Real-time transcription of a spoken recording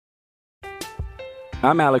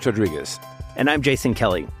I'm Alex Rodriguez. And I'm Jason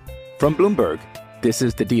Kelly. From Bloomberg, this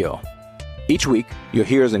is The Deal. Each week, you'll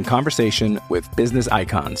hear us in conversation with business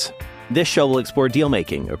icons. This show will explore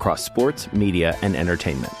deal-making across sports, media, and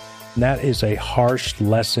entertainment. That is a harsh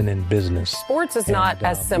lesson in business. Sports is not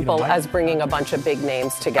as simple as bringing a bunch of big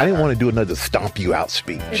names together. I didn't want to do another stomp you out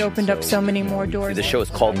speech. It opened up so many more doors. The show is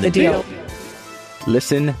called The Deal.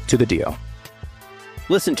 Listen to The Deal.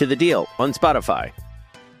 Listen to The Deal on Spotify.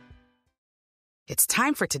 It's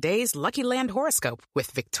time for today's Lucky Land horoscope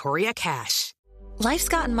with Victoria Cash. Life's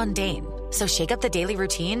gotten mundane, so shake up the daily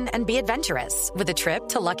routine and be adventurous with a trip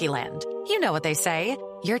to Lucky Land. You know what they say.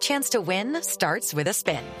 Your chance to win starts with a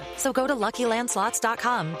spin. So go to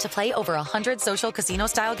LuckyLandSlots.com to play over 100 social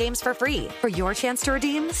casino-style games for free for your chance to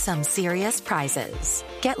redeem some serious prizes.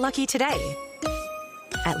 Get lucky today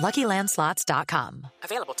at LuckyLandSlots.com.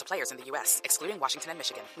 Available to players in the U.S., excluding Washington and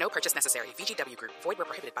Michigan. No purchase necessary. VGW Group. Void where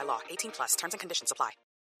prohibited by law. 18 plus. Terms and conditions apply.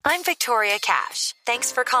 I'm Victoria Cash.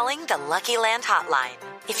 Thanks for calling the Lucky Land Hotline.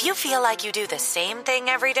 If you feel like you do the same thing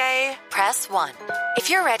every day, press 1.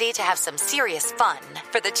 If you're ready to have some serious fun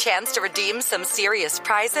for the chance to redeem some serious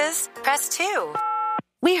prizes, press 2.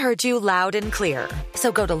 We heard you loud and clear.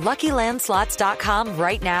 So go to LuckyLandSlots.com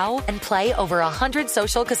right now and play over 100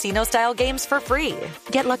 social casino-style games for free.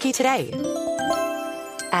 Get lucky today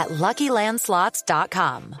at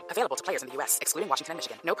LuckyLandSlots.com. Available to players in the U.S., excluding Washington and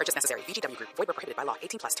Michigan. No purchase necessary. VGW Group. Void where prohibited by law.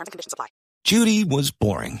 18 plus. Terms and conditions apply. Judy was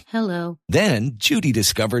boring. Hello. Then Judy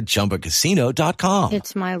discovered ChumbaCasino.com.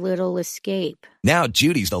 It's my little escape. Now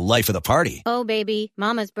Judy's the life of the party. Oh, baby,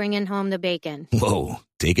 mama's bringing home the bacon. Whoa,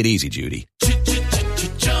 take it easy, Judy.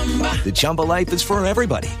 The Chumba life is for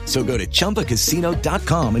everybody. So go to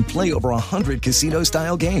ChumbaCasino.com and play over 100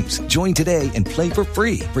 casino-style games. Join today and play for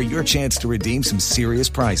free for your chance to redeem some serious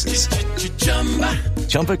prizes.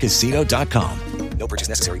 ChumbaCasino.com. No purchase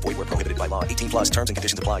necessary. Void where prohibited by law. 18 plus terms and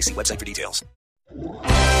conditions apply. See website for details.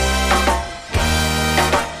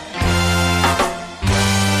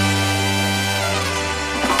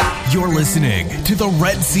 You're listening to the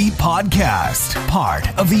Red Seat Podcast, part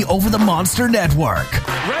of the Over the Monster Network.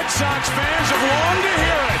 Red Sox fans have longed to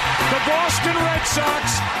hear it. The Boston Red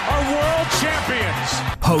Sox are world champions.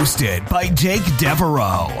 Hosted by Jake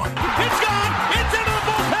Devereaux. It's gone. It's into the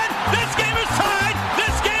bullpen. This game is tied.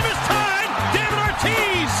 This game is tied. David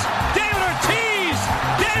Ortiz. David Ortiz.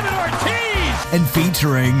 David Ortiz. And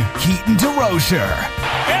featuring Keaton DeRocher.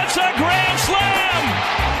 It's a grand slam.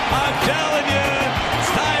 I'm telling you.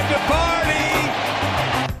 To party!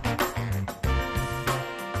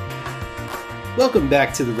 Welcome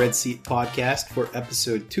back to the Red Seat Podcast for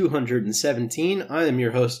episode 217. I am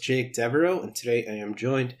your host, Jake Devereaux, and today I am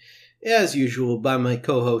joined, as usual, by my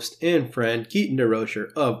co-host and friend, Keaton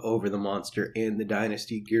DeRocher of Over the Monster and the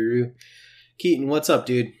Dynasty Guru. Keaton, what's up,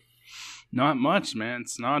 dude? Not much, man.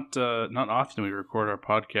 It's not often we record our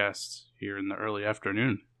podcast here in the early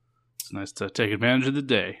afternoon. It's nice to take advantage of the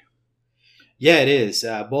day. Yeah, it is.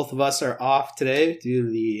 Both of us are off today due to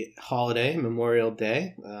the holiday, Memorial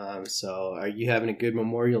Day. So are you having a good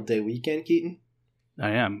Memorial Day weekend, Keaton?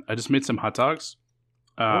 I am. I just made some hot dogs.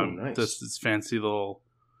 Nice. This fancy little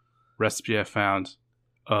recipe I found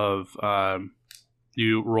of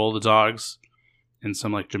you roll the dogs in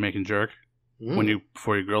some like Jamaican jerk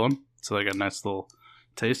before you grill them. So they got a nice little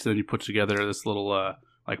taste. And then you put together this little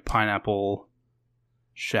like pineapple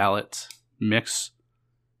shallot mix.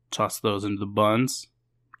 Toss those into the buns.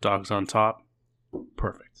 Dogs on top.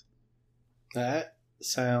 Perfect. That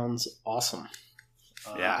sounds awesome.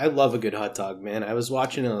 Yeah. I love a good hot dog, man. I was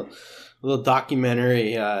watching a little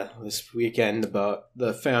documentary this weekend about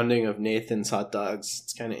the founding of Nathan's Hot Dogs.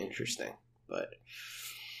 It's kind of interesting. But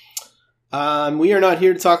we are not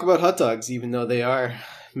here to talk about hot dogs, even though they are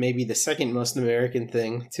maybe the second most American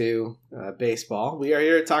thing to baseball. We are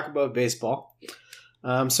here to talk about baseball.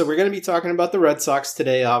 So we're going to be talking about the Red Sox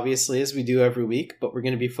today, obviously, as we do every week, but we're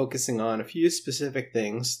going to be focusing on a few specific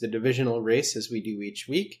things, the divisional race as we do each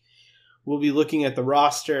week. We'll be looking at the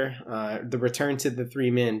roster, the return to the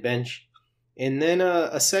three-man bench, and then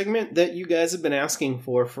a segment that you guys have been asking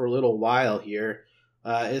for a little while here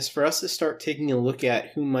is for us to start taking a look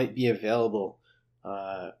at who might be available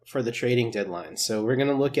for the trading deadline. So we're going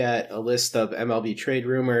to look at a list of MLB trade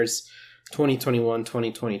rumors,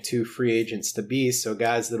 2021-2022 free agents to be, so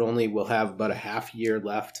guys that only will have about a half year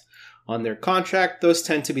left on their contract. Those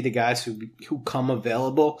tend to be the guys who come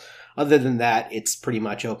available. Other than that, it's pretty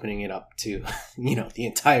much opening it up to the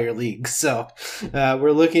entire league. So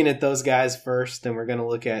we're looking at those guys first, and we're going to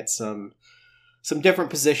look at some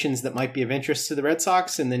different positions that might be of interest to the Red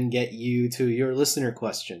Sox, and then get you to your listener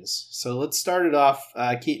questions. So let's start it off,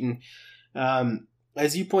 Keaton.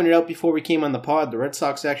 as you pointed out before we came on the pod, the Red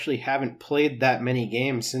Sox actually haven't played that many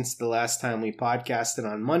games since the last time we podcasted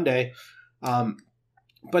on Monday.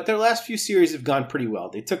 But their last few series have gone pretty well.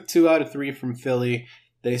 They took 2 out of 3 from Philly.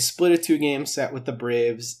 They split a 2-game set with the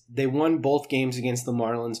Braves. They won both games against the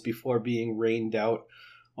Marlins before being rained out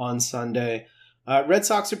on Sunday. Red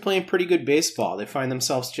Sox are playing pretty good baseball. They find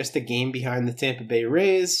themselves just a game behind the Tampa Bay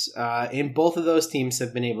Rays, and both of those teams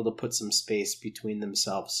have been able to put some space between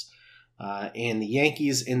themselves and the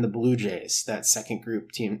Yankees and the Blue Jays. That second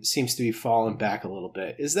group team seems to be falling back a little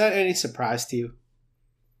bit. Is that any surprise to you?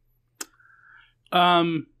 I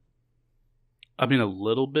mean, a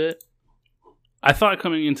little bit. I thought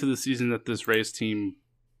coming into the season that this Rays team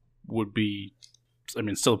would be,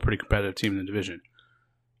 still a pretty competitive team in the division.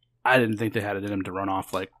 I didn't think they had it in them to run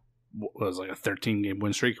off what was a 13-game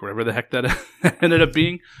win streak, or whatever the heck that ended up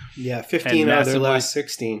being. Yeah, 15 out of their last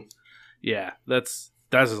 16. Yeah, that's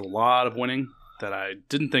a lot of winning that I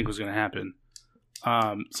didn't think was going to happen.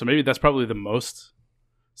 So maybe that's probably the most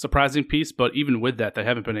surprising piece, but even with that, they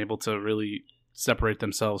haven't been able to really separate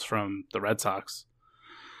themselves from the Red Sox.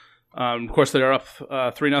 Of course, they're up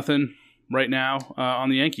 3-0 right now on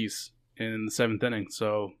the Yankees in the 7th inning.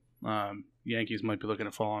 So Yankees might be looking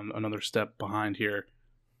to fall on another step behind here.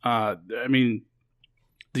 The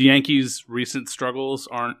Yankees' recent struggles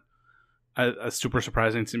aren't super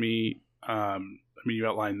surprising to me. You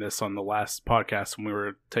outlined this on the last podcast when we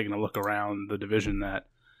were taking a look around the division that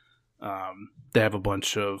they have a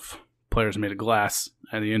bunch of players made of glass,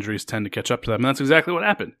 and the injuries tend to catch up to them. And that's exactly what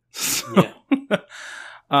happened. So, yeah.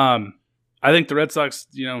 I think the Red Sox,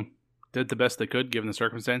 did the best they could given the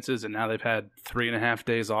circumstances, and now they've had 3.5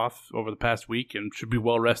 days off over the past week and should be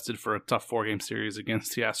well rested for a tough 4-game series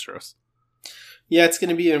against the Astros. Yeah, it's going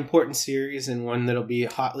to be an important series and one that'll be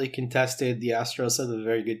hotly contested. The Astros have a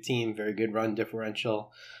very good team, very good run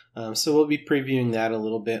differential. So we'll be previewing that a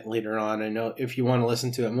little bit later on. I know if you want to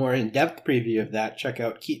listen to a more in-depth preview of that, check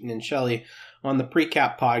out Keaton and Shelley on the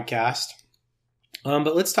Precap podcast.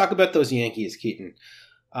 But let's talk about those Yankees, Keaton.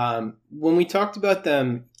 When we talked about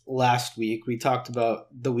them last week, we talked about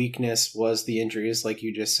the weakness was the injuries, like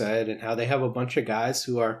you just said, and how they have a bunch of guys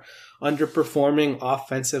who are underperforming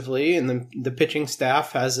offensively, and the pitching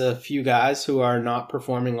staff has a few guys who are not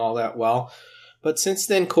performing all that well. But since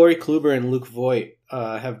then, Corey Kluber and Luke Voit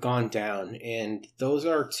have gone down, and those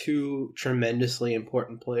are two tremendously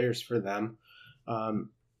important players for them.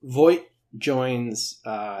 Voit and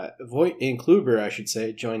Kluber, I should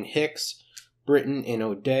say, join Hicks, Britton, and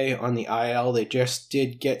O'Day on the IL. They just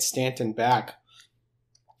did get Stanton back.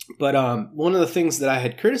 But one of the things that I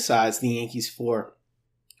had criticized the Yankees for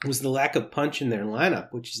was the lack of punch in their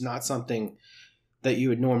lineup, which is not something that you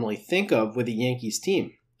would normally think of with a Yankees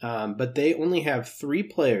team. But they only have 3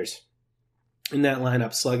 players in that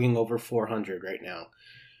lineup slugging over 400 right now.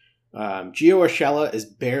 Gio Urshela is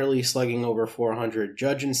barely slugging over 400.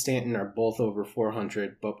 Judge and Stanton are both over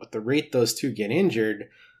 400. But with the rate those two get injured,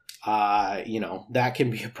 that can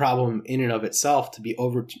be a problem in and of itself to be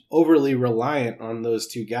overly reliant on those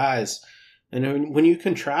two guys. And when you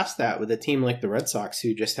contrast that with a team like the Red Sox,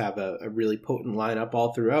 who just have a really potent lineup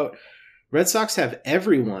all throughout, Red Sox have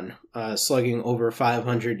everyone slugging over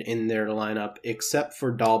 500 in their lineup except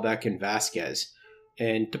for Dahlbeck and Vasquez.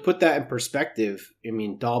 And to put that in perspective,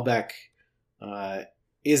 Dahlbeck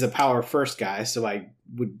is a power first guy, so I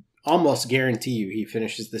would almost guarantee you he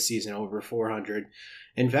finishes the season over 400.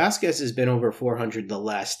 And Vasquez has been over 400 the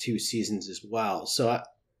last 2 seasons as well. So,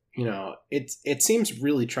 it seems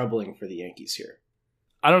really troubling for the Yankees here.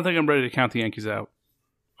 I don't think I'm ready to count the Yankees out.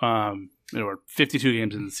 We're 52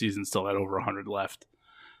 games in the season, still at over 100 left.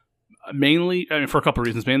 Mainly, for a couple of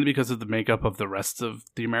reasons. Mainly because of the makeup of the rest of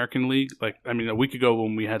the American League. A week ago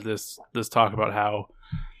when we had this talk about how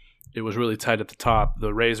it was really tight at the top,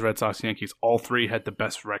 the Rays, Red Sox, Yankees, all 3 had the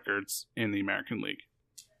best records in the American League.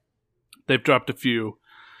 They've dropped a few.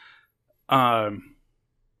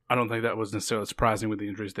 I don't think that was necessarily surprising with the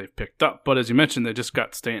injuries they've picked up. But as you mentioned, they just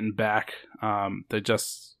got Stanton back. They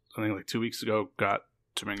just, I think 2 weeks ago, got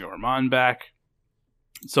Domingo Germán back.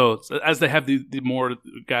 So as they have the more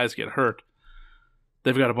guys get hurt,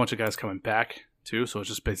 they've got a bunch of guys coming back too. So it's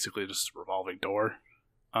just basically just a revolving door.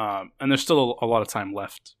 And there's still a lot of time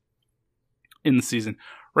left in the season.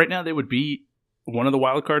 Right now, they would be one of the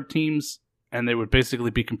wild card teams, and they would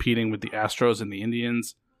basically be competing with the Astros and the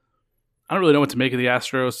Indians. I don't really know what to make of the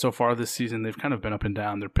Astros so far this season. They've kind of been up and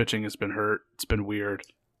down. Their pitching has been hurt. It's been weird.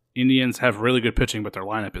 Indians have really good pitching, but their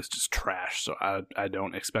lineup is just trash. So I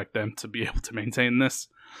don't expect them to be able to maintain this.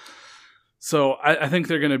 So I think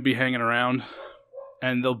they're going to be hanging around,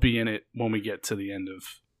 and they'll be in it when we get to the end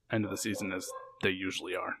of the season, as they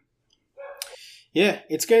usually are. Yeah,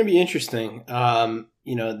 it's going to be interesting.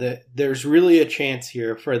 There's really a chance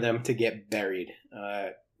here for them to get buried.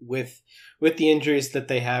 With the injuries that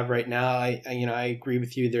they have right now, I agree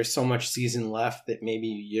with you. There's so much season left that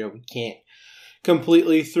maybe we can't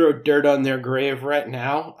completely throw dirt on their grave right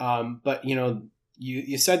now. But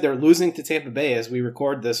you said they're losing to Tampa Bay as we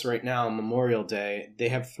record this right now on Memorial Day. They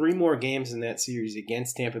have 3 more games in that series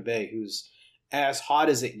against Tampa Bay, who's as hot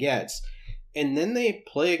as it gets, and then they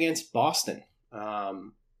play against Boston.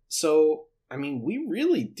 So we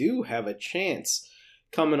really do have a chance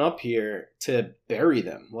coming up here to bury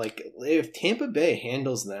them. Like, if Tampa Bay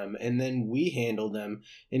handles them and then we handle them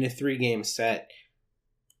in a 3-game set,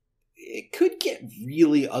 it could get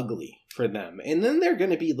really ugly for them. And then they're going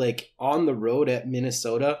to be like on the road at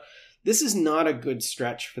Minnesota. This is not a good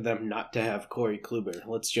stretch for them not to have Corey Kluber.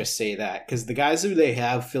 Let's just say that, because the guys who they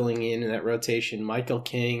have filling in that rotation, Michael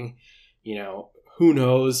King, who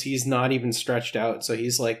knows? He's not even stretched out, so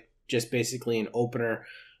he's like just basically an opener.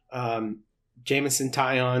 Jameson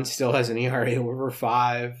Taillon still has an ERA over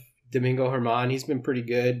 5. Domingo Germán, he's been pretty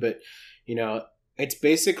good, but it's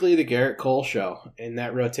basically the Garrett Cole show in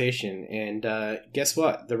that rotation. And guess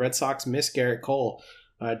what? The Red Sox missed Garrett Cole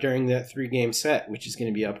during that 3-game set, which is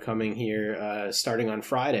going to be upcoming here starting on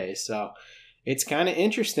Friday. So it's kind of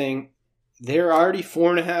interesting. They're already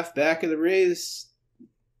 4.5 back of the Rays.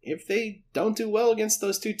 If they don't do well against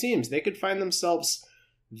those 2 teams, they could find themselves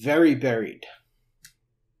very buried.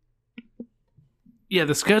 Yeah,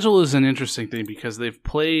 the schedule is an interesting thing because they've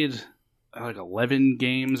played like 11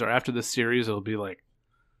 games, or after this series, it'll be like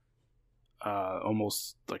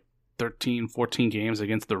almost like 13, 14 games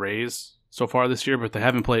against the Rays so far this year, but they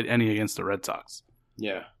haven't played any against the Red Sox.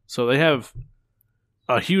 Yeah. So they have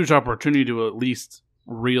a huge opportunity to at least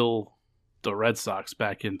reel the Red Sox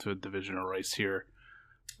back into a divisional race here.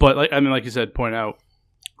 But like you said, point out,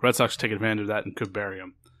 Red Sox take advantage of that and could bury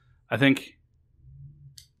them. I think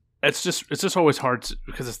it's just always hard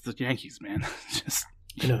because it's the Yankees, man.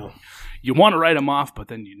 You want to write them off, but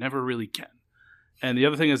then you never really can. And the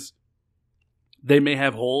other thing is, they may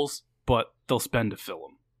have holes, but they'll spend to fill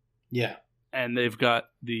them. Yeah, and they've got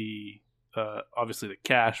the obviously the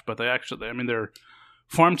cash, but their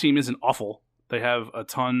farm team isn't awful. They have a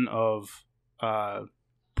ton of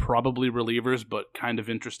probably relievers, but kind of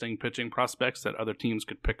interesting pitching prospects that other teams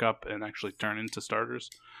could pick up and actually turn into starters.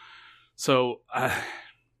 So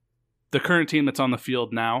the current team that's on the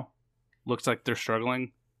field now looks like they're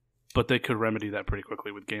struggling, but they could remedy that pretty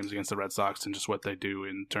quickly with games against the Red Sox and just what they do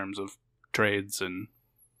in terms of trades and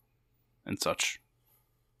such.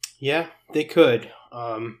 Yeah, they could.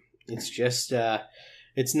 It's just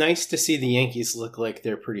it's nice to see the Yankees look like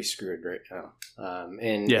they're pretty screwed right now.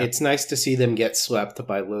 It's nice to see them get swept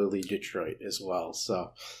by lowly Detroit as well.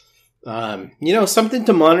 So, something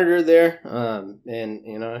to monitor there.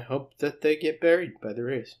 And I hope that they get buried by the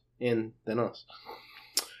Rays and then us.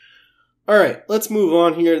 All right, let's move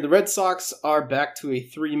on here. The Red Sox are back to a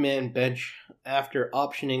 3-man bench after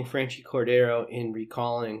optioning Franchy Cordero and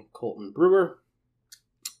recalling Colton Brewer.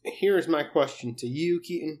 Here's my question to you,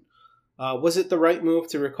 Keaton. Was it the right move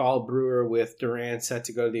to recall Brewer with Durant set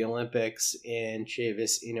to go to the Olympics and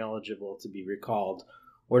Chavis ineligible to be recalled?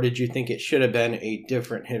 Or did you think it should have been a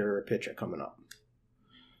different hitter or pitcher coming up?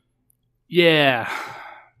 Yeah.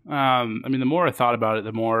 The more I thought about it,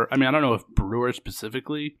 the more... I don't know if Brewer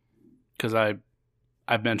specifically, because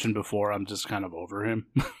I've mentioned before, I'm just kind of over him.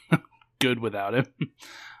 Good without him.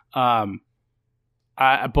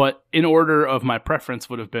 But in order of my preference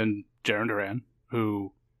would have been Jarren Duran,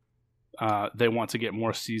 who they want to get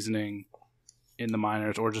more seasoning in the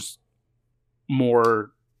minors, or just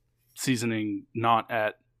more seasoning not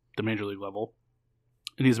at the major league level.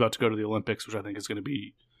 And he's about to go to the Olympics, which I think is going to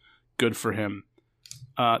be good for him.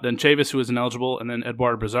 Then Chavis, who is ineligible, and then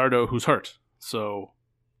Eduardo Brizardo, who's hurt. So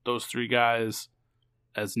those 3 guys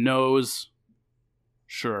as no's,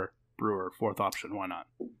 sure, Brewer, 4th option, why not?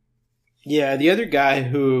 Yeah, the other guy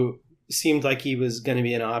who seemed like he was going to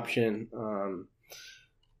be an option,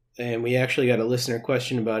 and we actually got a listener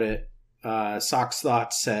question about it. Sox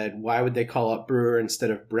Thoughts said, why would they call up Brewer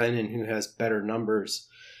instead of Brennan, who has better numbers?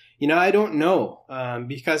 I don't know,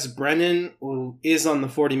 because Brennan is on the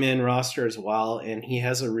 40-man roster as well, and he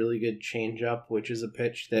has a really good changeup, which is a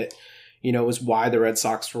pitch that, was why the Red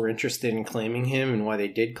Sox were interested in claiming him and why they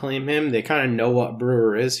did claim him. They kind of know what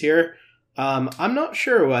Brewer is here. I'm not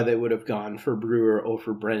sure why they would have gone for Brewer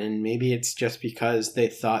over Brennan. Maybe it's just because they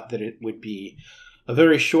thought that it would be a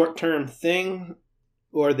very short-term thing,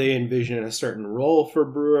 or they envision a certain role for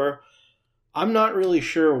Brewer. I'm not really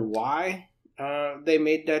sure why they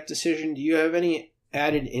made that decision. Do you have any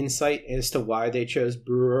added insight as to why they chose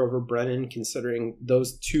Brewer over Brennan, considering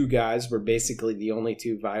those two guys were basically the only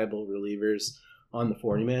two viable relievers on the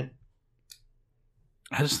 40-man?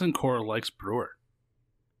 I just think Cora likes Brewer.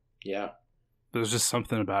 Yeah. There's just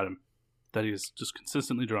something about him that he's just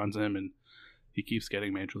consistently drawn to him, and he keeps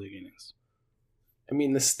getting major league innings. I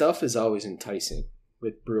mean, the stuff is always enticing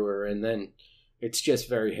with Brewer, and then it's just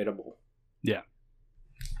very hittable. Yeah.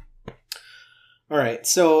 All right.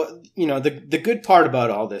 So, the good part about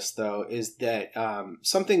all this, though, is that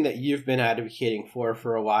something that you've been advocating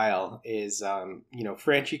for a while is,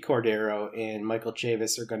 Franchi Cordero and Michael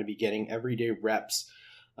Chavis are going to be getting everyday reps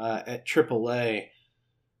at AAA.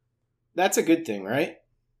 That's a good thing, right?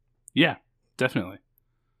 Yeah, definitely.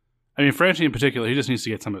 I mean, Franchi in particular, he just needs to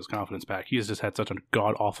get some of his confidence back. He has just had such a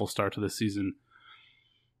god-awful start to this season.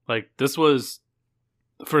 Like, this was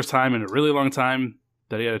the first time in a really long time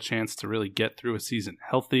that he had a chance to really get through a season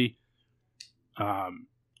healthy.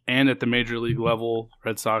 And at the major league level,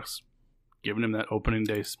 Red Sox giving him that opening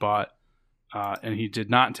day spot. And he did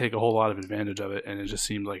not take a whole lot of advantage of it. And it just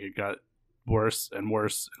seemed like it got worse and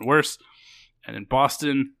worse and worse. And in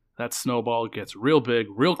Boston, that snowball gets real big,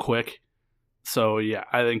 real quick. So, yeah,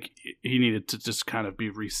 I think he needed to just kind of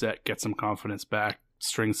be reset, get some confidence back,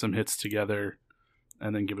 string some hits together,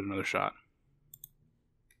 and then give it another shot.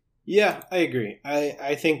 Yeah, I agree.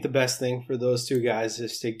 I think the best thing for those two guys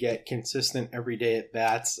is to get consistent everyday at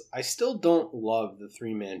bats. I still don't love the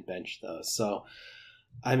 3-man bench, though. So,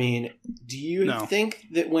 I mean, do you think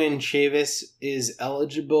that when Chavis is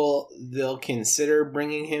eligible, they'll consider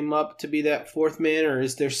bringing him up to be that 4th man, or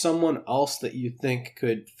is there someone else that you think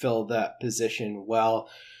could fill that position while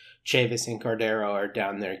Chavis and Cordero are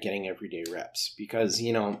down there getting everyday reps? Because,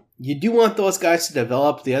 you do want those guys to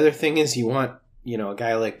develop. The other thing is you want a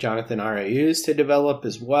guy like Jonathan Arauz to develop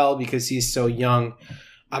as well because he's so young.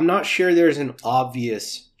 I'm not sure there's an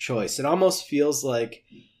obvious choice. It almost feels like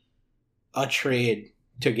a trade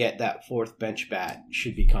to get that 4th bench bat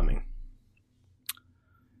should be coming.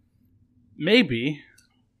 Maybe.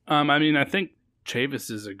 I think Chavis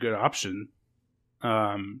is a good option.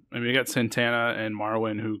 You got Santana and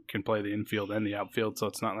Marwin who can play the infield and the outfield, so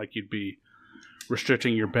it's not like you'd be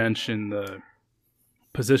restricting your bench in the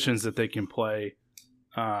positions that they can play.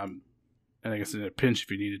 And I guess in a pinch,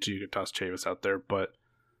 if you needed to, you could toss Chavis out there. But,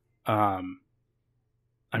 Duran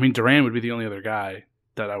would be the only other guy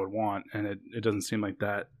that I would want, and it doesn't seem like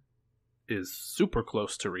that is super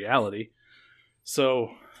close to reality. So,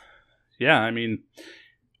 yeah,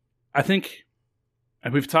 I think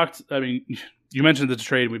we've talked, you mentioned the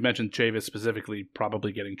trade, we've mentioned Chavis specifically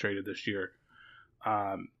probably getting traded this year.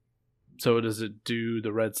 So does it do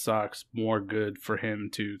the Red Sox more good for him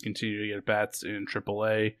to continue to get bats in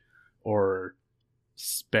AAA or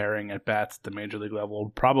sparing at bats at the major league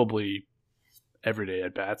level? Probably everyday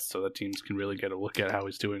at bats, so that teams can really get a look at how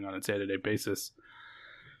he's doing on a day-to-day basis.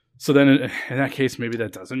 So then in that case, maybe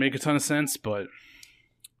that doesn't make a ton of sense, but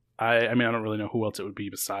I don't really know who else it would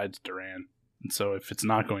be besides Duran. And so if it's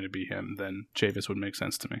not going to be him, then Chavis would make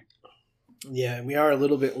sense to me. Yeah, we are a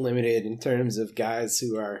little bit limited in terms of guys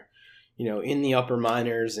who are in the upper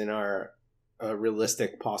minors and are a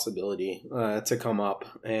realistic possibility to come up.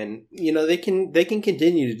 And, they can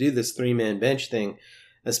continue to do this 3-man bench thing,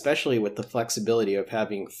 especially with the flexibility of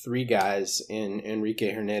having 3 guys in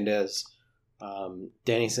Enrique Hernandez,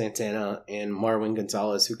 Danny Santana, and Marwin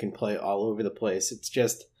Gonzalez who can play all over the place.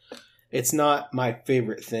 It's not my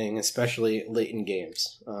favorite thing, especially late in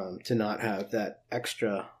games, to not have that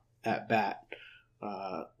extra at-bat.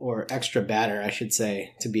 Or extra batter, I should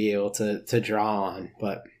say, to be able to draw on.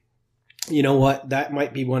 But you know what? That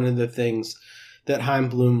might be one of the things that Chaim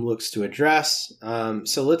Bloom looks to address.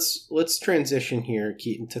 So let's transition here,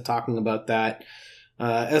 Keaton, to talking about that.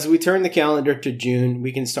 As we turn the calendar to June,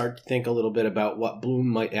 we can start to think a little bit about what Bloom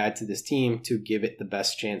might add to this team to give it the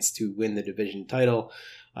best chance to win the division title.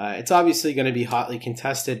 It's obviously going to be hotly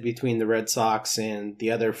contested between the Red Sox and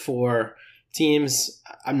the other 4 teams.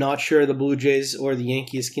 I'm not sure the Blue Jays or the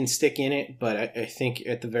Yankees can stick in it, but I think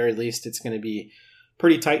at the very least it's going to be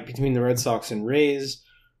pretty tight between the Red Sox and Rays.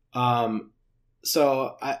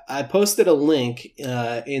 So I posted a link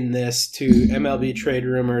in this to MLB Trade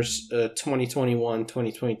Rumors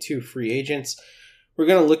 2021-2022 free agents. We're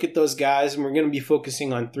going to look at those guys, and we're going to be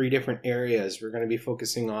focusing on 3 different areas. We're going to be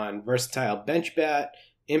focusing on versatile bench bat,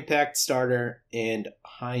 impact starter, and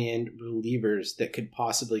high-end relievers that could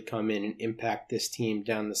possibly come in and impact this team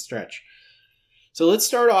down the stretch. So let's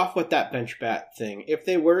start off with that bench bat thing. If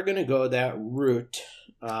they were going to go that route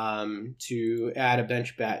to add a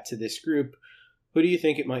bench bat to this group, who do you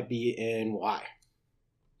think it might be and why?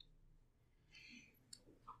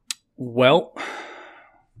 Well,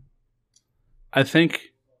 I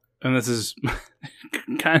think, and this is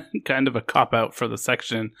kind of a cop-out for the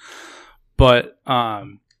section, but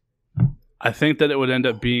I think that it would end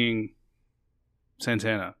up being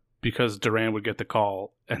Santana because Duran would get the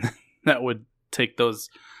call, and that would take those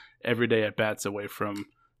everyday at-bats away from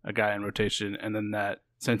a guy in rotation, and then that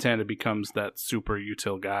Santana becomes that super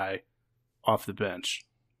util guy off the bench.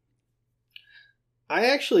 I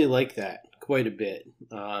actually like that quite a bit.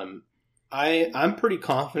 I'm pretty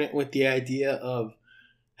confident with the idea of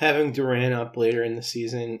having Duran up later in the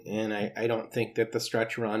season, and I don't think that the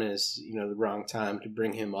stretch run is the wrong time to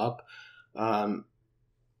bring him up.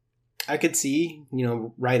 I could see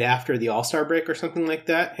right after the All-Star break or something like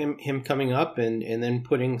that, him coming up and then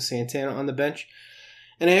putting Santana on the bench.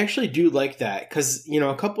 And I actually do like that because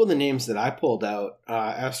a couple of the names that I pulled out,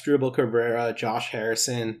 Asdrubal Cabrera, Josh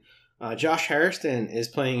Harrison. Josh Harrison is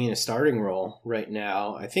playing in a starting role right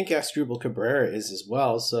now. I think Asdrubal Cabrera is as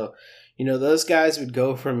well. So, those guys would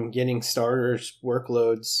go from getting starters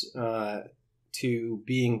workloads to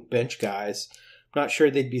being bench guys. I'm not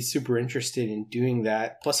sure they'd be super interested in doing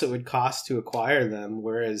that. Plus, it would cost to acquire them.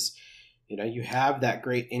 Whereas, you have that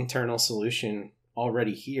great internal solution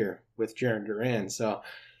already here with Jarren Duran. So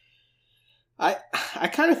I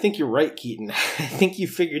kind of think you're right, Keaton. I think you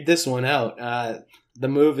figured this one out. The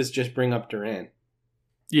move is just bring up Duran.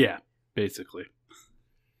 Yeah, basically.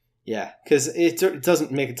 Yeah, because it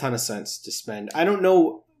doesn't make a ton of sense to spend. I don't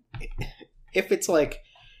know if it's like,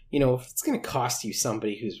 if it's going to cost you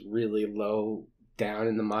somebody who's really low down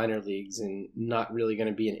in the minor leagues and not really going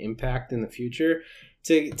to be an impact in the future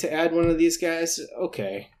to add one of these guys.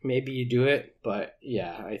 Okay, maybe you do it, but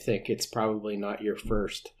yeah, I think it's probably not your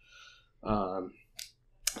first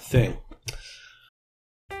thing.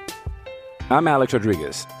 I'm Alex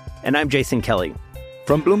Rodriguez. And I'm Jason Kelly.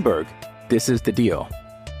 From Bloomberg, this is The Deal.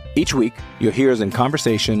 Each week, you'll hear us in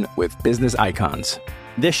conversation with business icons.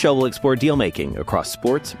 This show will explore deal-making across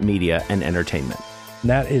sports, media, and entertainment.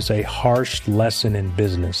 That is a harsh lesson in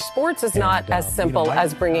business. Sports is not as simple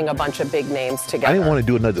as bringing a bunch of big names together. I didn't want to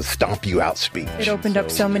do another stomp you out speech. It opened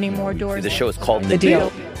up so many more doors. The show is called The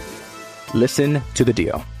Deal. Listen to The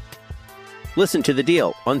Deal. Listen to The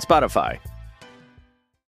Deal on Spotify.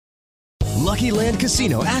 Lucky Land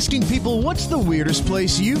Casino, asking people, what's the weirdest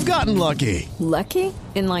place you've gotten lucky? Lucky?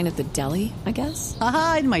 In line at the deli, I guess?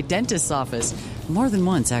 Aha, in my dentist's office. More than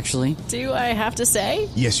once, actually. Do I have to say?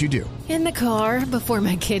 Yes, you do. In the car before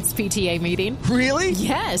my kids' PTA meeting. Really?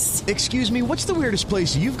 Yes. Excuse me, what's the weirdest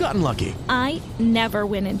place you've gotten lucky? I never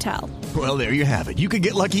win and tell. Well, there you have it. You can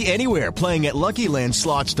get lucky anywhere, playing at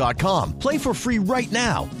LuckyLandSlots.com. Play for free right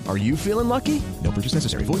now. Are you feeling lucky? No purchase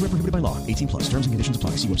necessary. Void where prohibited by law. 18+. Terms and conditions apply.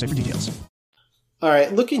 See website for details. All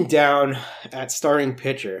right, looking down at starting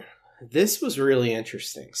pitcher, this was really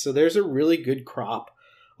interesting. So there's a really good crop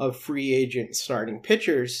of free agent starting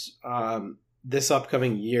pitchers this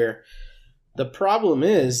upcoming year. The problem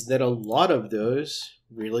is that a lot of those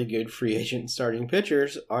really good free agent starting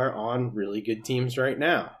pitchers are on really good teams right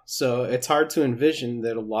now. So it's hard to envision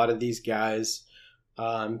that a lot of these guys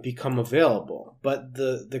become available. But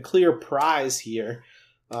the clear prize here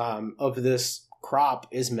of this crop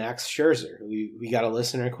is Max Scherzer. We got a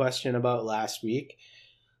listener question about last week.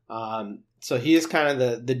 So he is kind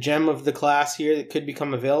of the gem of the class here that could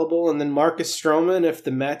become available. And then Marcus Stroman, if the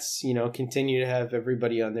Mets, continue to have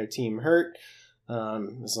everybody on their team hurt,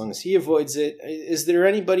 as long as he avoids it. Is there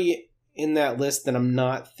anybody in that list that I'm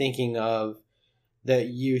not thinking of that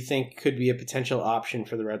you think could be a potential option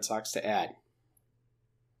for the Red Sox to add?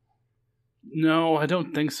 No, I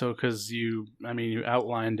don't think so, because you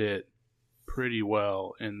outlined it pretty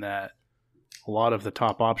well in that a lot of the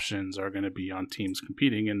top options are going to be on teams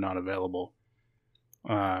competing and not available.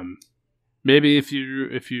 Maybe if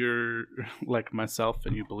you're like myself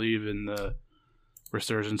and you believe in the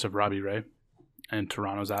resurgence of Robbie Ray, and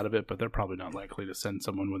Toronto's out of it, but they're probably not likely to send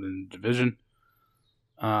someone within the division.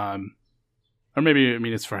 Or maybe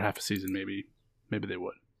it's for half a season. Maybe they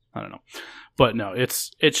would. I don't know, but no,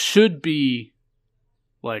 it should be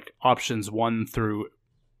like options 1 through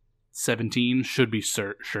 17 should be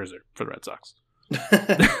Scherzer for the Red Sox.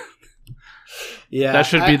 Yeah, that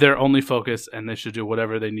should be their only focus, and they should do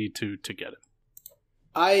whatever they need to get it.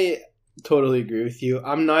 I totally agree with you.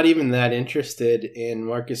 I'm not even that interested in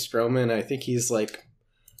Marcus Stroman. I think he's like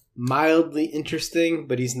mildly interesting,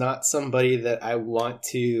 but he's not somebody that I want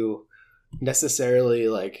to necessarily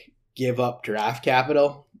like give up draft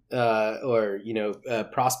capital or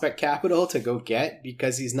prospect capital to go get,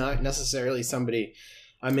 because he's not necessarily somebody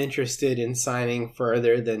I'm interested in signing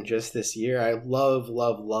further than just this year. I love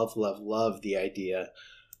the idea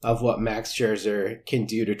of what Max Scherzer can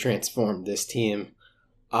do to transform this team.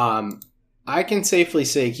 I can safely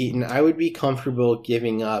say, Keaton, I would be comfortable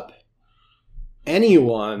giving up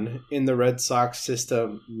anyone in the Red Sox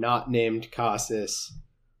system not named Casas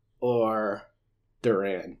or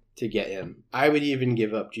Duran to get him. I would even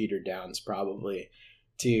give up Jeter Downs probably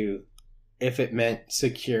if it meant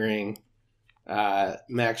securing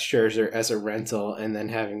Max Scherzer as a rental and then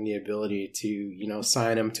having the ability to,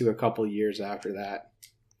 sign him to a couple years after that.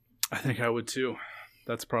 I think I would too.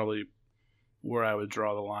 That's probably where I would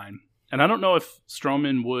draw the line. And I don't know if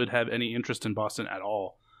Stroman would have any interest in Boston at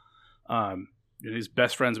all. He's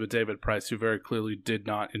best friends with David Price, who very clearly did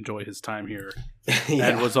not enjoy his time here,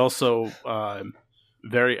 and was also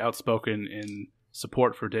very outspoken in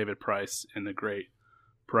support for David Price in the great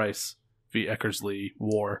Price v. Eckersley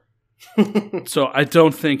war. So I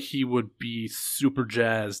don't think he would be super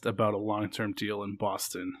jazzed about a long-term deal in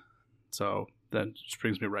Boston. So that just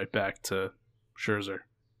brings me right back to Scherzer.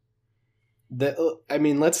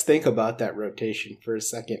 Let's think about that rotation for a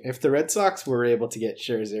second. If the Red Sox were able to get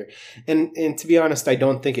Scherzer, and to be honest, I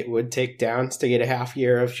don't think it would take Downs to get a half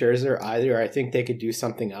year of Scherzer either. I think they could do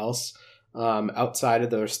something else outside of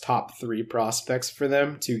those top 3 prospects for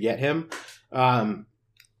them to get him.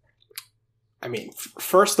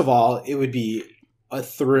 First of all, it would be a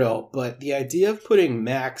thrill, but the idea of putting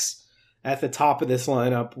Max at the top of this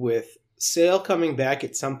lineup with Sale coming back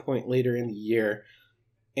at some point later in the year,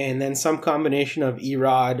 and then some combination of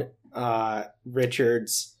Erod,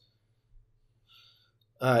 Richards,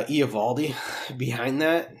 Eovaldi behind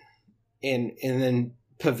that, and then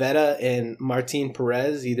Pivetta and Martin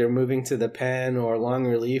Perez either moving to the pen or long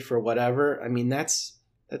relief or whatever.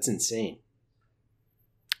 That's insane.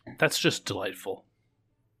 That's just delightful.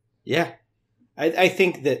 Yeah. I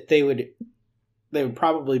think that they would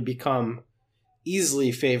probably become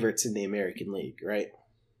easily favorites in the American League, right?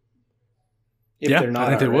 If they're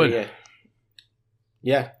not, I think already. they would.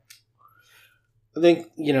 Yeah. I think,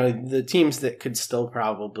 the teams that could still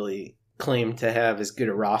probably claim to have as good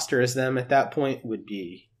a roster as them at that point would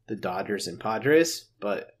be the Dodgers and Padres.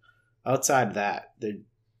 But outside of that, they'd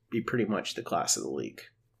be pretty much the class of the league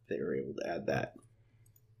if they were able to add that.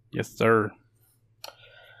 Yes, sir.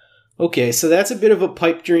 Okay, so that's a bit of a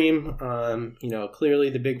pipe dream. Clearly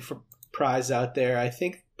the big prize out there. I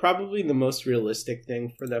think probably the most realistic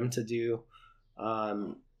thing for them to do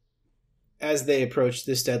as they approach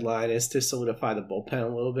this deadline is to solidify the bullpen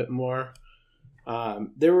a little bit more.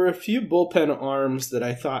 There were a few bullpen arms that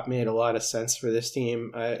I thought made a lot of sense for this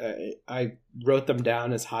team. I wrote them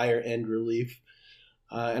down as higher end relief.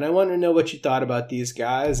 And I wanted to know what you thought about these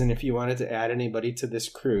guys and if you wanted to add anybody to this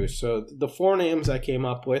crew. So the 4 names I came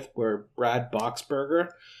up with were Brad Boxberger,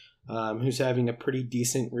 who's having a pretty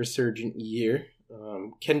decent resurgent year.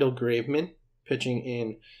 Kendall Graveman, pitching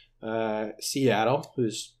in Seattle,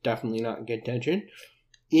 who's definitely not in contention.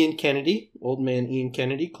 Ian Kennedy, old man Ian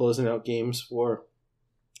Kennedy, closing out games for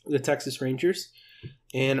the Texas Rangers.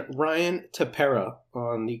 And Ryan Tepera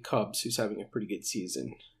on the Cubs, who's having a pretty good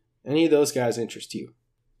season. Any of those guys interest you?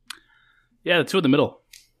 Yeah, the 2 in the middle,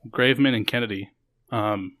 Graveman and Kennedy,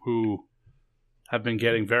 who have been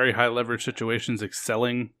getting very high leverage situations,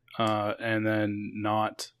 excelling, and then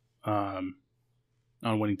not on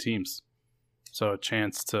winning teams. So a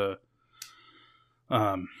chance to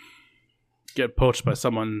get poached by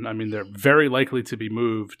someone. They're very likely to be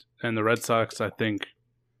moved. And the Red Sox, I think,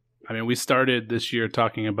 we started this year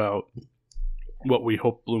talking about what we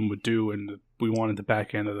hoped Bloom would do, and we wanted the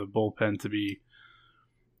back end of the bullpen to be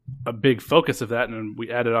a big focus of that. And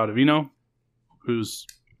we added Ottavino, who's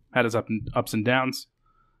had his ups and downs,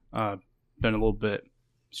 been a little bit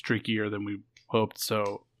streakier than we hoped.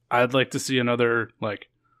 So I'd like to see another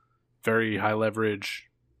very high leverage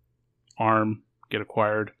arm get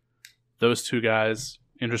acquired. Those 2 guys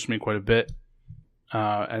interest me quite a bit.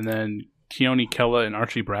 And then Keone Kela and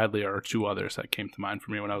Archie Bradley are 2 others that came to mind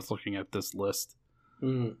for me when I was looking at this list.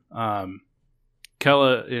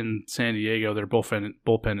 Kela in San Diego, their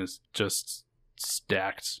bullpen is just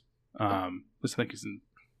stacked. I think he's in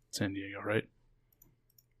San Diego, right?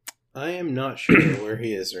 I am not sure where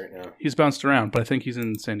he is right now. He's bounced around, but I think he's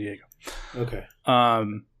in San Diego. Okay.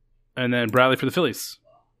 And then Bradley for the Phillies,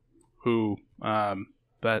 who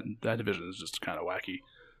that division is just kind of wacky.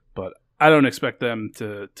 But I don't expect them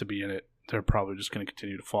to be in it. They're probably just going to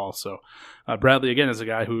continue to fall. So Bradley, again, is a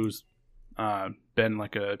guy who's been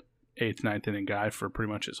like a 8th, 9th inning guy for pretty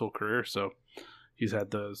much his whole career. So he's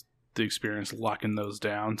had the experience locking those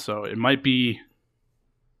down. So it might be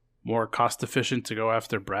more cost efficient to go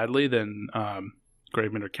after Bradley than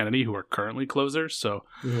Graveman or Kennedy, who are currently closers. So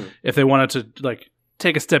if they wanted to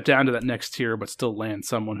take a step down to that next tier, but still land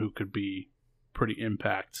someone who could be pretty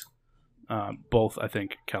impact, both I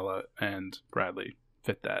think Kela and Bradley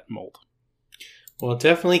fit that mold. Well, it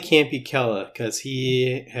definitely can't be Kela because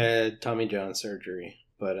he had Tommy John surgery.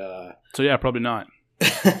 But so yeah, probably not.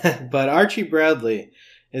 But Archie Bradley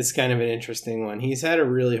is kind of an interesting one. He's had a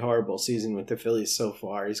really horrible season with the Phillies so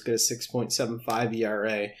far. He's got a 6.75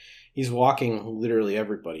 ERA. He's walking literally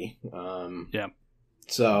everybody. Yeah.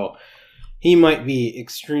 So he might be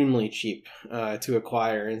extremely cheap to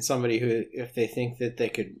acquire, and somebody who, if they think that they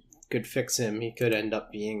could fix him, he could end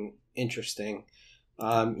up being interesting.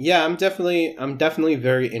 Yeah, I'm definitely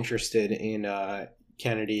very interested in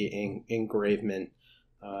Kennedy and Graveman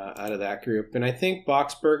out of that group, and I think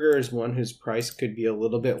Boxberger is one whose price could be a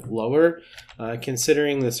little bit lower,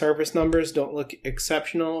 considering the surface numbers don't look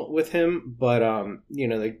exceptional with him, but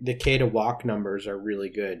the K to walk numbers are really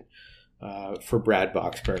good for Brad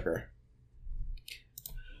Boxberger.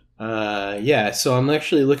 So I'm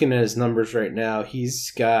actually looking at his numbers right now.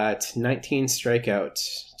 He's got 19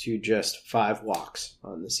 strikeouts to just 5 walks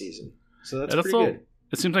on the season. So that's pretty good.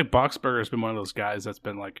 It seems like Boxberger has been one of those guys that's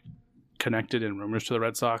been like connected in rumors to the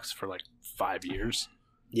Red Sox for like 5 years.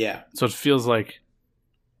 Yeah. So it feels like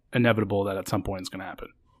inevitable that at some point it's going to happen.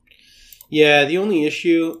 Yeah, the only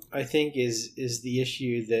issue I think is the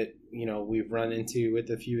issue that, we've run into with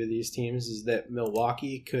a few of these teams is that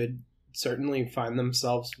Milwaukee could certainly find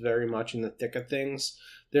themselves very much in the thick of things.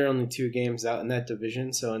 They're only 2 games out in that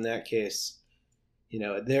division, so in that case,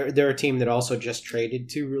 they're a team that also just traded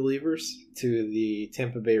 2 relievers to the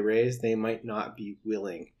Tampa Bay Rays. They might not be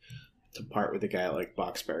willing to part with a guy like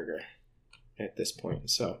Boxberger at this point.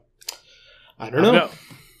 So I don't know.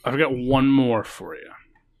 I've got one more for you.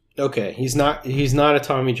 Okay, he's not a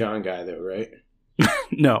Tommy John guy though, right?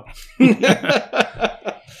 No.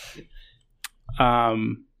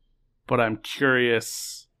 But I'm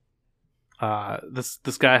curious.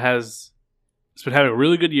 This guy has been having a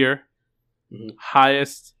really good year. Mm-hmm.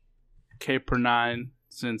 Highest K per 9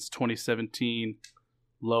 since 2017.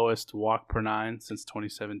 Lowest walk per 9 since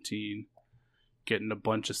 2017. Getting a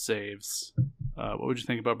bunch of saves. What would you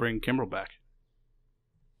think about bringing Kimbrel back?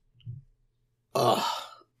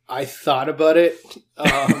 I thought about it.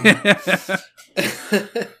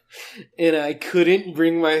 And I couldn't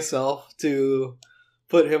bring myself to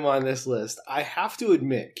put him on this list. I have to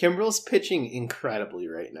admit, Kimbrel's pitching incredibly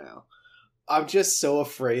right now. I'm just so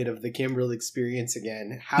afraid of the Kimbrel experience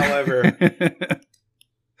again. However,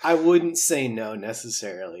 I wouldn't say no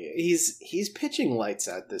necessarily. He's pitching lights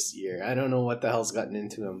out this year. I don't know what the hell's gotten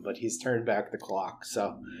into him, but he's turned back the clock.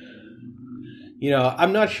 So,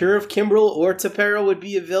 I'm not sure if Kimbrel or Tepera would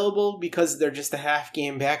be available because they're just a half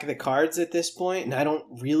game back of the Cards at this point, and I don't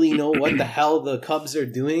really know what the hell the Cubs are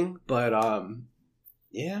doing. But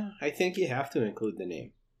yeah, I think you have to include the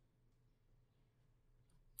name.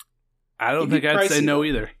 I don't think I'd say no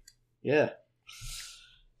either. Yeah.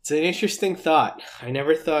 It's an interesting thought. I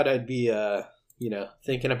never thought I'd be,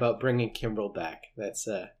 thinking about bringing Kimbrel back. That's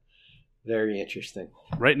very interesting.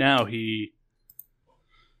 Right now, he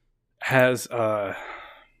has a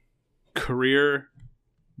career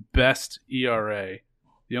best ERA.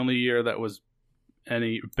 The only year that was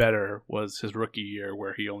any better was his rookie year,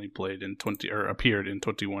 where he only appeared in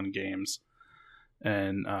 21 games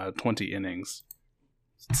and 20 innings.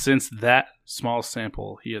 Since that small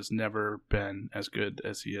sample, he has never been as good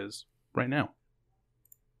as he is right now.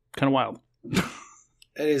 Kind of wild. It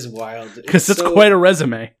is wild. Because it's quite a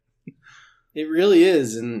resume. It really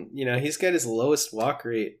is. And, he's got his lowest walk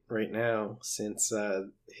rate right now since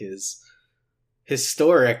his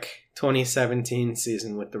historic 2017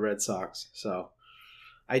 season with the Red Sox. So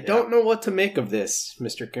I don't know what to make of this,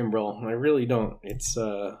 Mr. Kimbrel. I really don't. It's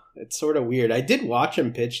sort of weird. I did watch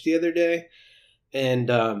him pitch the other day.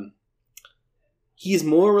 And he's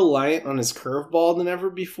more reliant on his curveball than ever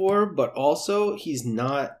before, but also he's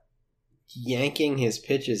not yanking his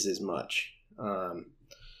pitches as much,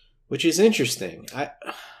 which is interesting.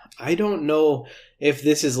 I don't know if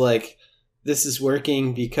this is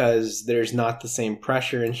working because there's not the same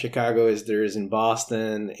pressure in Chicago as there is in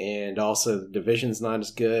Boston, and also the division's not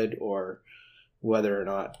as good, or whether or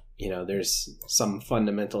not there's some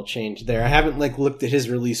fundamental change there. I haven't looked at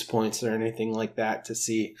his release points or anything like that to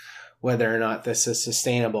see whether or not this is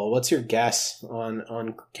sustainable. What's your guess on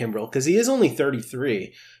Kimbrel? Because he is only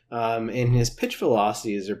 33, and his pitch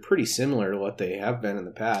velocities are pretty similar to what they have been in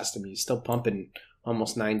the past. I mean, he's still pumping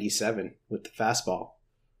almost 97 with the fastball.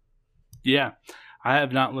 Yeah, I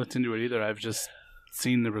have not looked into it either. I've just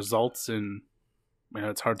seen the results, and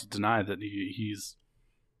it's hard to deny that he's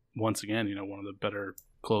once again, one of the better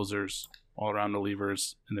closers all around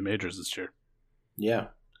relievers in the majors this year. Yeah.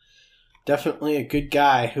 Definitely a good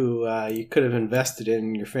guy who you could have invested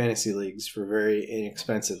in your fantasy leagues for very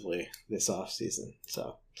inexpensively this offseason.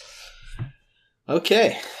 So,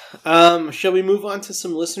 okay. Shall we move on to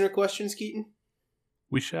some listener questions, Keaton?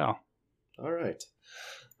 We shall. All right.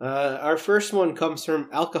 Our first one comes from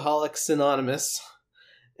Alcoholics Anonymous.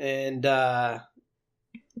 And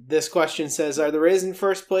this question says, are the Rays in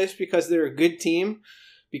first place because they're a good team,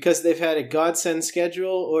 because they've had a godsend schedule,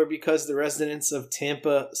 or because the residents of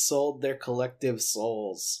Tampa sold their collective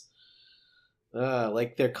souls?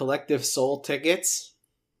 Like their collective soul tickets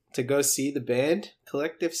to go see the band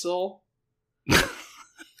Collective Soul?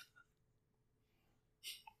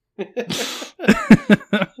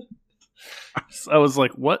 I was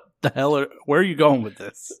like, what the hell? Where are you going with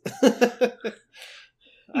this?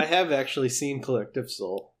 I have actually seen Collective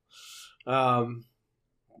Soul.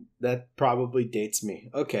 That probably dates me.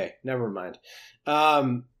 Okay, never mind.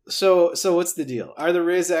 So what's the deal? Are the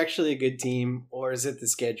Rays actually a good team, or is it the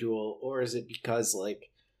schedule, or is it because, like,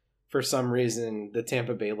 for some reason the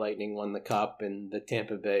Tampa Bay Lightning won the Cup and the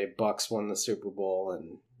Tampa Bay Bucks won the Super Bowl,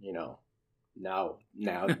 and now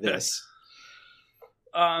this?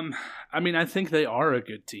 I mean, I think they are a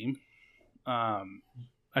good team.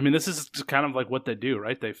 I mean, this is kind of like what they do,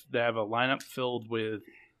 right? They have a lineup filled with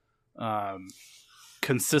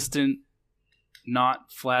consistent,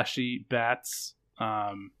 not flashy bats.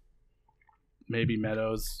 Maybe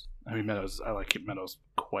Meadows. I mean, I like Meadows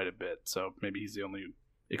quite a bit, so maybe he's the only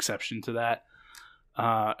exception to that.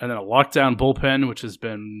 And then a lockdown bullpen, which has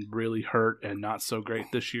been really hurt and not so great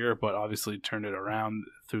this year, but obviously turned it around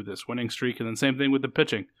through this winning streak. And then same thing with the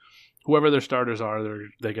pitching. Whoever their starters are,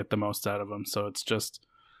 they get the most out of them. So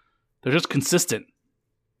they're just consistent,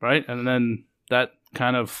 right? And then that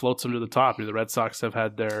kind of floats them to the top. The Red Sox have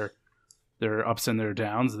had their ups and their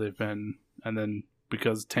downs. And then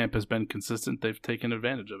because Tampa's been consistent, they've taken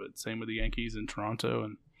advantage of it. Same with the Yankees in Toronto,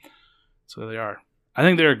 and so they are. I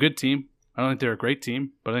think they're a good team. I don't think they're a great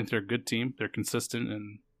team, but I think they're a good team. They're consistent,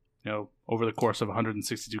 and over the course of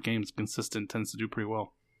 162 games, consistent tends to do pretty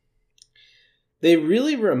well. They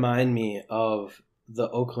really remind me of the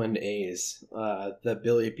Oakland A's, the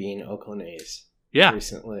Billy Beane Oakland A's. Yeah.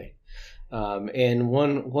 Recently. And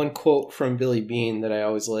one quote from Billy Beane that I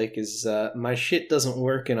always like is, my shit doesn't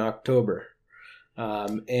work in October.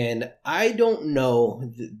 And I don't know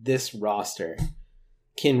this roster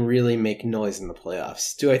can really make noise in the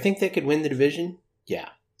playoffs. Do I think they could win the division? Yeah,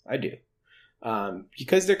 I do.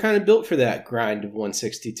 Because they're kind of built for that grind of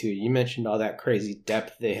 162. You mentioned all that crazy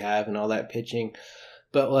depth they have and all that pitching.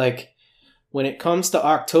 But, like, when it comes to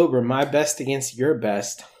October, my best against your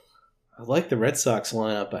best, I like the Red Sox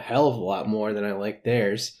lineup a hell of a lot more than I like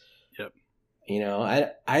theirs. Yep.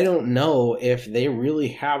 I don't know if they really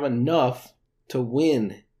have enough to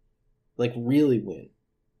win, like really win.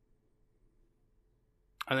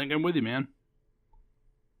 I think I'm with you, man.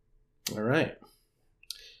 All right.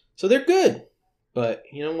 So they're good, but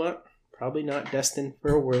you know what? Probably not destined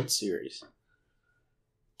for a World Series.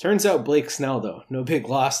 Turns out Blake Snell, though. No big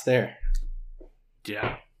loss there.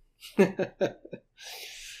 Yeah.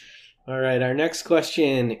 All right, our next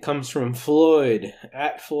question comes from Floyd,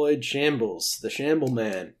 at Floyd Shambles, the Shamble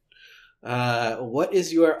Man. What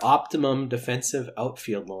is your optimum defensive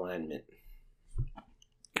outfield alignment?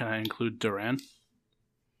 Can I include Duran?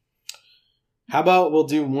 How about we'll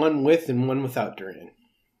do one with and one without Duran?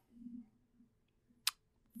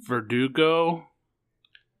 Verdugo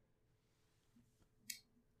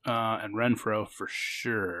and Renfroe for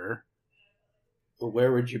sure.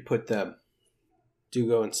 Where would you put them?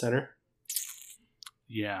 Dugo in center?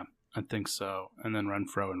 Yeah, I think so. And then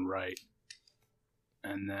Renfroe in right.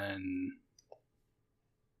 And then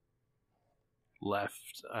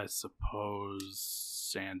left, I suppose,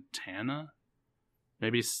 Santana?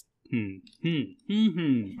 Maybe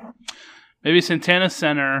maybe Santana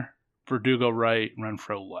center, Verdugo right,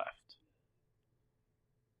 Renfroe left.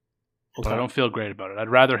 Okay. But I don't feel great about it. I'd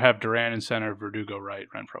rather have Duran in center, Verdugo right,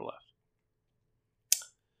 Renfroe left.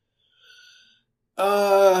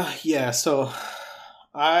 Yeah, so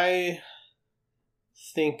I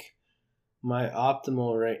think my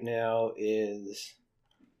optimal right now is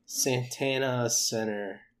Santana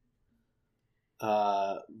center,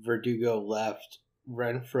 Verdugo left,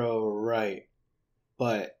 Renfroe right,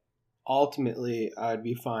 but ultimately I'd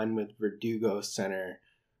be fine with Verdugo center,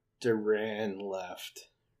 Duran left,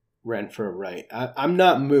 Renfroe right. I'm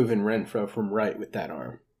not moving Renfroe from right with that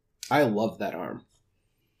arm. I love that arm.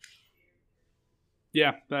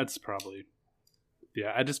 Yeah, that's probably...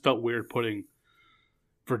 Yeah, I just felt weird putting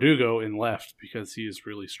Verdugo in left because he is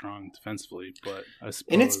really strong defensively, but I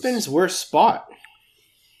suppose... And it's been his worst spot.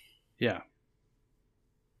 Yeah.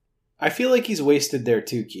 I feel like he's wasted there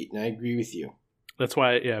too, Keaton. I agree with you. That's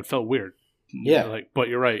why, it felt weird. Yeah. But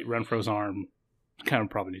you're right. Renfro's arm kind of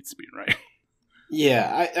probably needs to be right.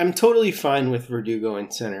 Yeah, I'm totally fine with Verdugo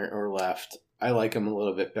in center or left. I like him a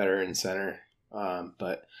little bit better in center.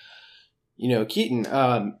 But,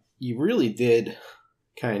 Keaton, you really did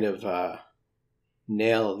kind of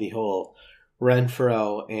nail the whole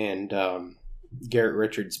Renfro and Garrett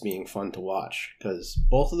Richards being fun to watch, because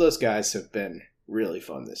both of those guys have been really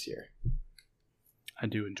fun this year. I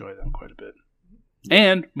do enjoy them quite a bit.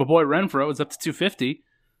 And my boy Renfro is up to 250.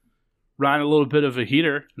 Riding a little bit of a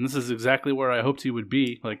heater, and this is exactly where I hoped he would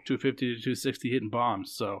be, like 250 to 260 hitting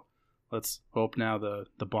bombs. So let's hope now the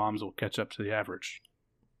bombs will catch up to the average.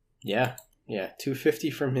 Yeah,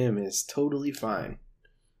 250 from him is totally fine.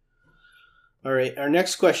 All right, our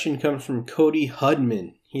next question comes from Cody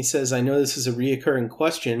Hudman. He says, I know this is a reoccurring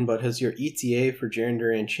question, but has your ETA for Jarren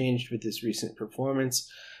Duran changed with this recent performance,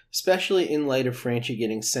 especially in light of Franchi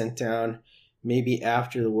getting sent down maybe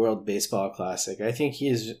after the World Baseball Classic? I think he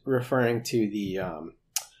is referring to the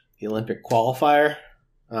Olympic qualifier.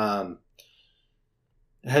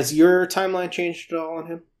 Has your timeline changed at all on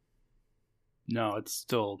him? No, it's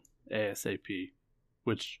still ASAP,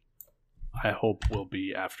 which I hope will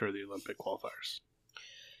be after the Olympic qualifiers.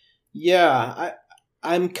 Yeah,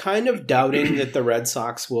 I'm kind of doubting that the Red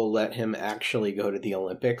Sox will let him actually go to the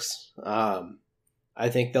Olympics. I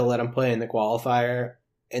think they'll let him play in the qualifier,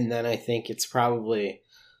 and then I think it's probably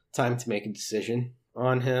time to make a decision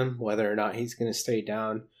on him, whether or not he's going to stay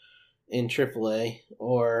down in AAA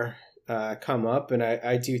or come up. And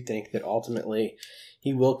I do think that ultimately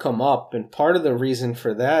he will come up. And part of the reason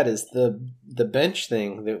for that is the bench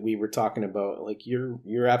thing that we were talking about. Like,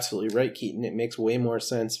 you're absolutely right, Keaton. It makes way more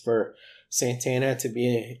sense for Santana to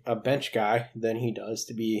be a bench guy than he does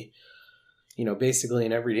to be, basically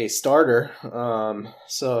an everyday starter.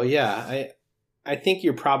 So yeah, I think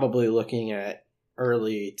you're probably looking at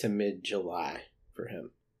early to mid-July for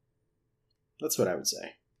him. That's what I would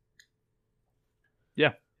say.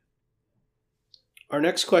 Yeah. Our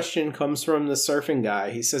next question comes from the surfing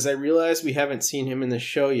guy. He says, I realize we haven't seen him in the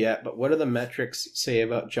show yet, but what do the metrics say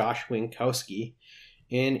about Josh Winkowski,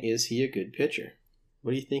 and is he a good pitcher?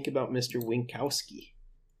 What do you think about Mr. Winkowski?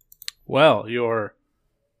 Well, your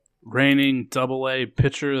reigning AA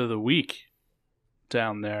pitcher of the week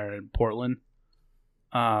down there in Portland.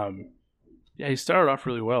 He started off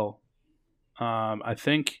really well. I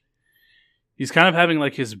think he's kind of having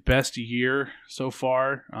like his best year so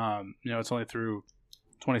far. It's only through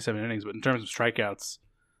 27 innings, but in terms of strikeouts,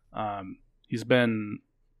 he's been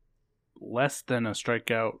less than a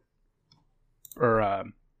strikeout, or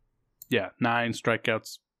 9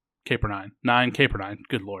 strikeouts, nine K per nine.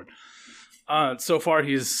 Good Lord. So far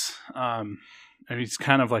he's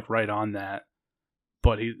kind of like right on that.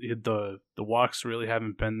 But the walks really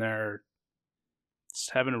haven't been there.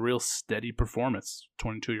 Just having a real steady performance.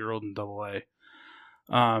 22-year-old in AA.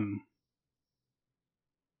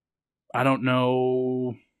 I don't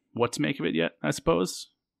know what to make of it yet, I suppose.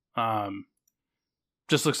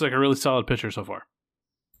 Just looks like a really solid pitcher so far.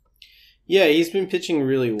 Yeah, he's been pitching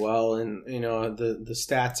really well, and the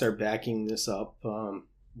stats are backing this up.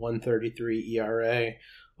 1.33 ERA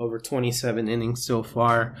over 27 innings so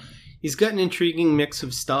far. He's got an intriguing mix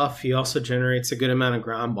of stuff. He also generates a good amount of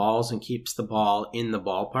ground balls and keeps the ball in the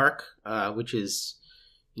ballpark, which is,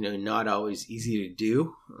 not always easy to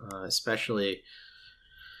do, especially,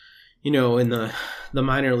 in the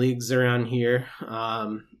minor leagues around here.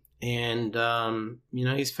 He's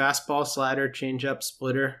fastball, slider, changeup,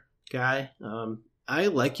 splitter guy. I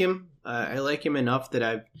like him. I like him enough that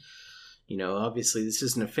I've, obviously this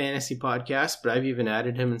isn't a fantasy podcast, but I've even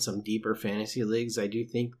added him in some deeper fantasy leagues. I do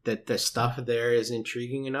think that the stuff there is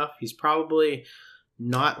intriguing enough. He's probably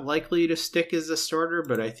not likely to stick as a starter,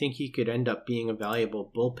 but I think he could end up being a valuable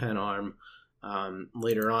bullpen arm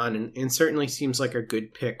later on, and certainly seems like a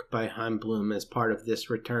good pick by Chaim Bloom as part of this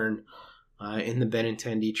return in the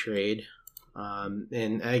Benintendi trade.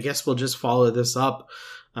 And I guess we'll just follow this up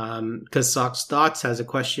because Sox Thoughts has a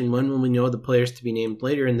question: when will we know the players to be named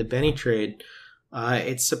later in the Benny trade?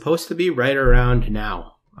 It's supposed to be right around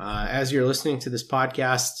now. As you're listening to this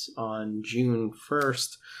podcast on June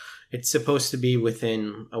 1st, it's supposed to be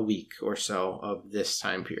within a week or so of this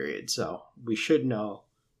time period. So we should know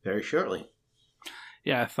very shortly.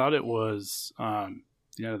 Yeah, I thought it was the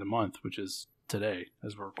end of the month, which is today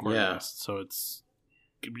as we're recording this. So it's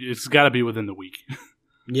got to be within the week.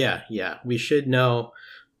 Yeah. We should know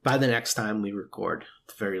by the next time we record, at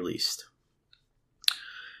the very least.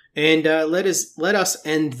 And let us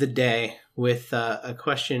end the day with a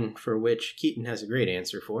question for which Keaton has a great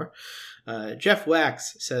answer for. Jeff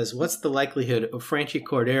Wax says, what's the likelihood of Franchi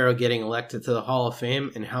Cordero getting elected to the Hall of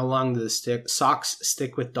Fame, and how long do the Sox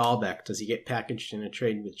stick with Dahlbeck? Does he get packaged in a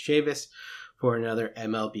trade with Chavis for another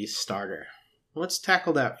MLB starter? Let's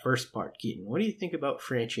tackle that first part, Keaton. What do you think about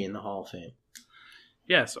Franchi in the Hall of Fame?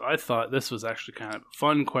 Yeah, so I thought this was actually kind of a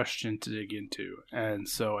fun question to dig into. And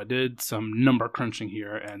so I did some number crunching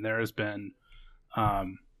here, and there has been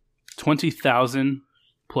 20,000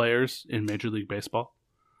 players in Major League Baseball,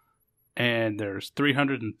 and there's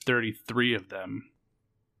 333 of them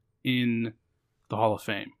in the Hall of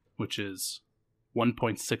Fame, which is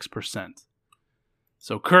 1.6%.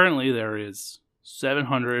 So currently there is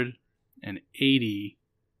 780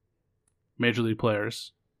 Major League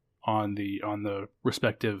players on the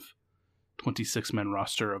respective 26-man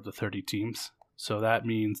roster of the 30 teams. So that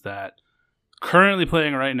means that currently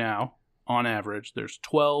playing right now, on average, there's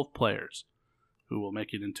 12 players who will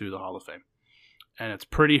make it into the Hall of Fame. And it's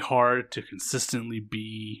pretty hard to consistently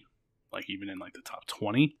be like even in like the top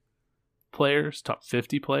 20 players, top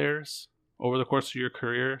 50 players over the course of your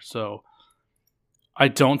career. So I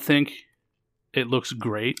don't think it looks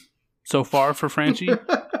great so far for Franchi. There's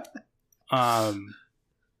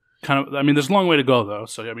a long way to go though.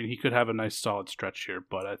 So, I mean, he could have a nice solid stretch here,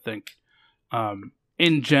 but I think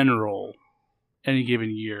in general, any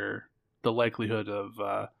given year, the likelihood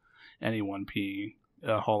of anyone being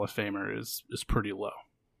a Hall of Famer is pretty low.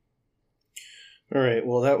 All right.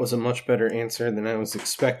 Well, that was a much better answer than I was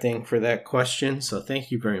expecting for that question. So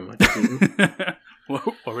thank you very much, Keaton.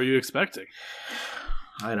 What were you expecting?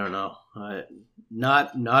 I don't know.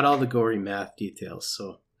 Not all the gory math details.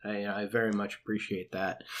 So I very much appreciate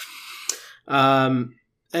that. And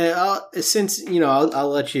I'll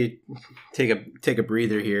let you take a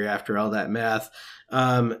breather here after all that math.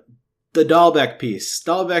 The Dahlbeck piece.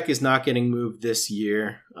 Dahlbeck is not getting moved this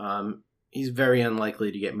year. He's very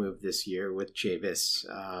unlikely to get moved this year with Chavis.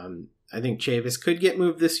 I think Chavis could get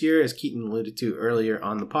moved this year, as Keaton alluded to earlier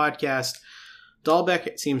on the podcast. Dahlbeck,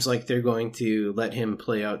 it seems like they're going to let him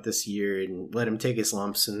play out this year and let him take his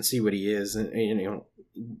lumps and see what he is. And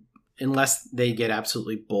unless they get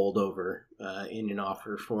absolutely bowled over in an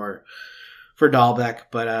offer for Dahlbeck.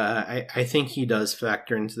 But I think he does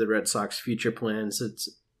factor into the Red Sox future plans.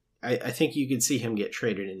 I think you could see him get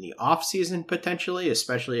traded in the offseason potentially,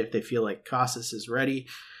 especially if they feel like Casas is ready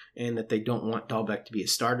and that they don't want Dahlbeck to be a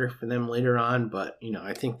starter for them later on. But,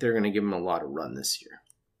 I think they're going to give him a lot of run this year.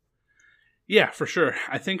 Yeah, for sure.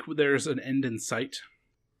 I think there's an end in sight,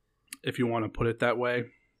 if you want to put it that way.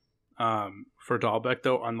 For Dahlbeck,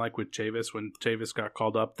 though, unlike with Chavis, when Chavis got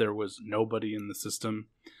called up, there was nobody in the system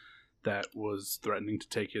that was threatening to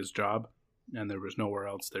take his job, and there was nowhere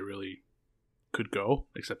else they really could go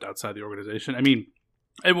except outside the organization. I mean,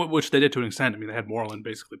 which they did to an extent. I mean, they had Moreland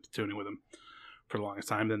basically platooning with him for the longest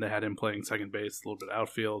time. Then they had him playing second base, a little bit of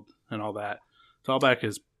outfield, and all that. Dahlbeck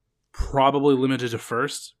is probably limited to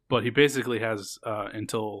first, but he basically has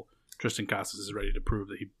until Tristan Casas is ready to prove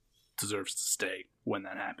that he deserves to stay when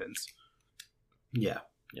that happens. Yeah.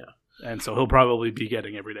 And so he'll probably be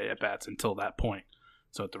getting everyday at-bats until that point,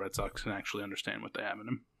 so that the Red Sox can actually understand what they have in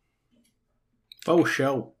him. Oh,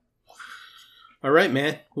 show. All right,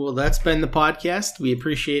 man. Well, that's been the podcast. We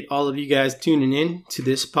appreciate all of you guys tuning in to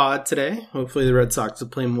this pod today. Hopefully the Red Sox will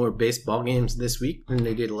play more baseball games this week than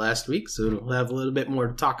they did last week, so we'll have a little bit more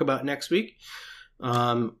to talk about next week.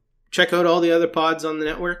 Check out all the other pods on the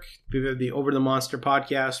network. We have the Over the Monster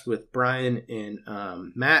podcast with Brian and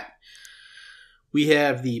Matt. We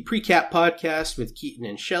have the Precap podcast with Keaton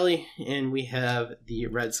and Shelley, and we have the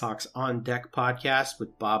Red Sox On Deck podcast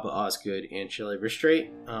with Bob Osgood and Shelley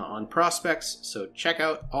Verstraete on prospects. So check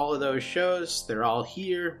out all of those shows. They're all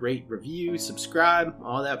here. Rate, review, subscribe,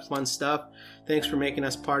 all that fun stuff. Thanks for making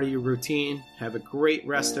us part of your routine. Have a great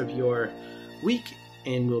rest of your week,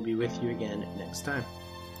 and we'll be with you again next time.